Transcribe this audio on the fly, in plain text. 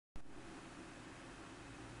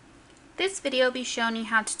This video will be showing you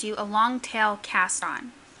how to do a long tail cast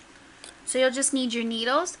on. So you'll just need your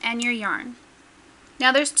needles and your yarn.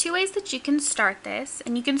 Now there's two ways that you can start this,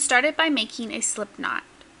 and you can start it by making a slip knot.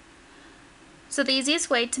 So the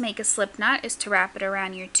easiest way to make a slip knot is to wrap it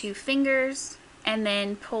around your two fingers and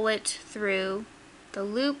then pull it through the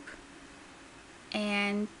loop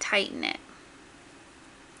and tighten it.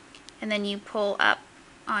 And then you pull up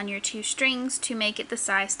on your two strings to make it the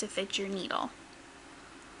size to fit your needle.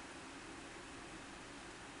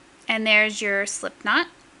 And there's your slip knot.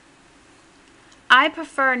 I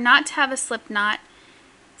prefer not to have a slip knot.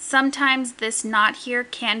 Sometimes this knot here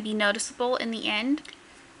can be noticeable in the end.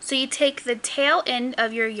 So you take the tail end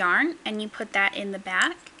of your yarn and you put that in the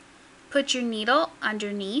back. Put your needle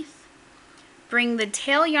underneath. Bring the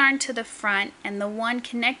tail yarn to the front and the one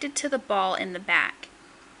connected to the ball in the back.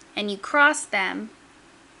 And you cross them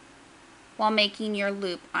while making your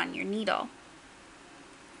loop on your needle.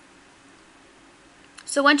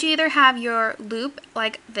 So once you either have your loop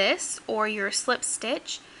like this or your slip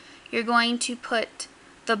stitch, you're going to put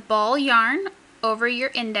the ball yarn over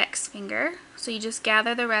your index finger. So you just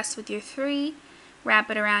gather the rest with your three,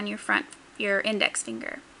 wrap it around your index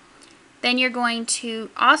finger. Then you're going to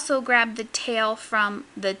also grab the tail from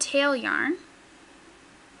the tail yarn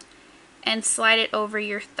and slide it over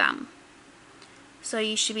your thumb. So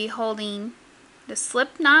you should be holding the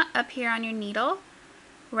slip knot up here on your needle,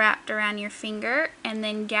 wrapped around your finger, and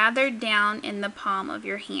then gathered down in the palm of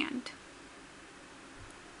your hand.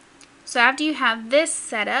 So after you have this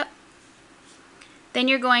set up, then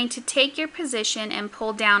you're going to take your position and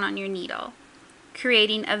pull down on your needle,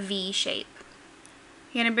 creating a V shape.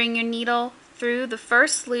 You're going to bring your needle through the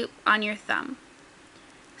first loop on your thumb.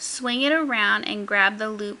 Swing it around and grab the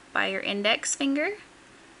loop by your index finger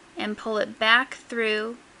and pull it back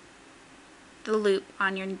through the loop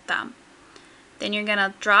on your thumb. Then you're going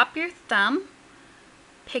to drop your thumb,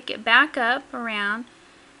 pick it back up around,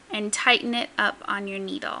 and tighten it up on your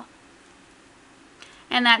needle.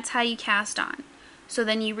 And that's how you cast on. So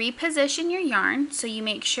then you reposition your yarn so you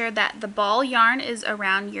make sure that the ball yarn is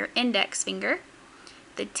around your index finger,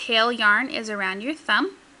 the tail yarn is around your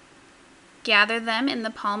thumb. Gather them in the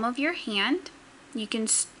palm of your hand. You can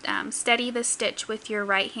steady the stitch with your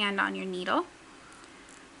right hand on your needle.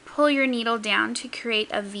 Pull your needle down to create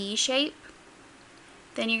a V shape.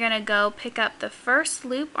 Then you're going to go pick up the first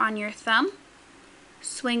loop on your thumb,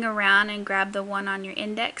 swing around and grab the one on your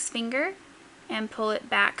index finger and pull it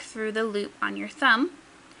back through the loop on your thumb.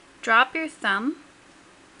 Drop your thumb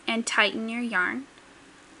and tighten your yarn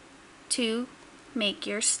to make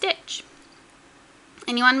your stitch.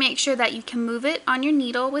 And you want to make sure that you can move it on your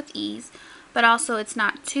needle with ease, but also it's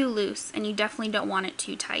not too loose and you definitely don't want it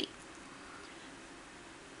too tight.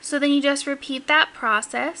 So then you just repeat that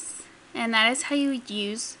process, and that is how you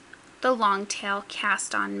use the long tail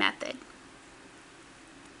cast on method.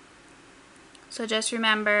 So just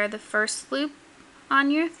remember the first loop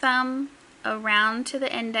on your thumb, around to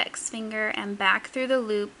the index finger and back through the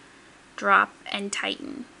loop, drop and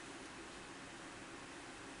tighten.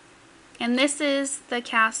 And this is the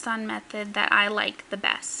cast on method that I like the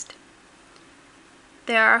best.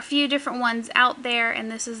 There are a few different ones out there,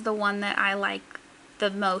 and this is the one that I like the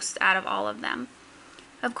most out of all of them.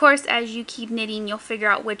 Of course, as you keep knitting, you'll figure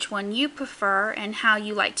out which one you prefer and how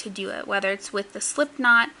you like to do it, whether it's with the slip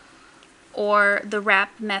knot or the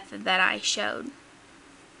wrap method that I showed.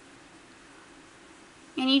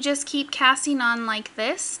 And you just keep casting on like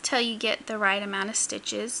this till you get the right amount of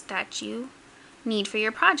stitches that you need for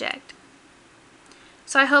your project.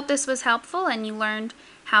 So I hope this was helpful and you learned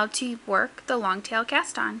how to work the long tail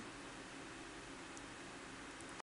cast on.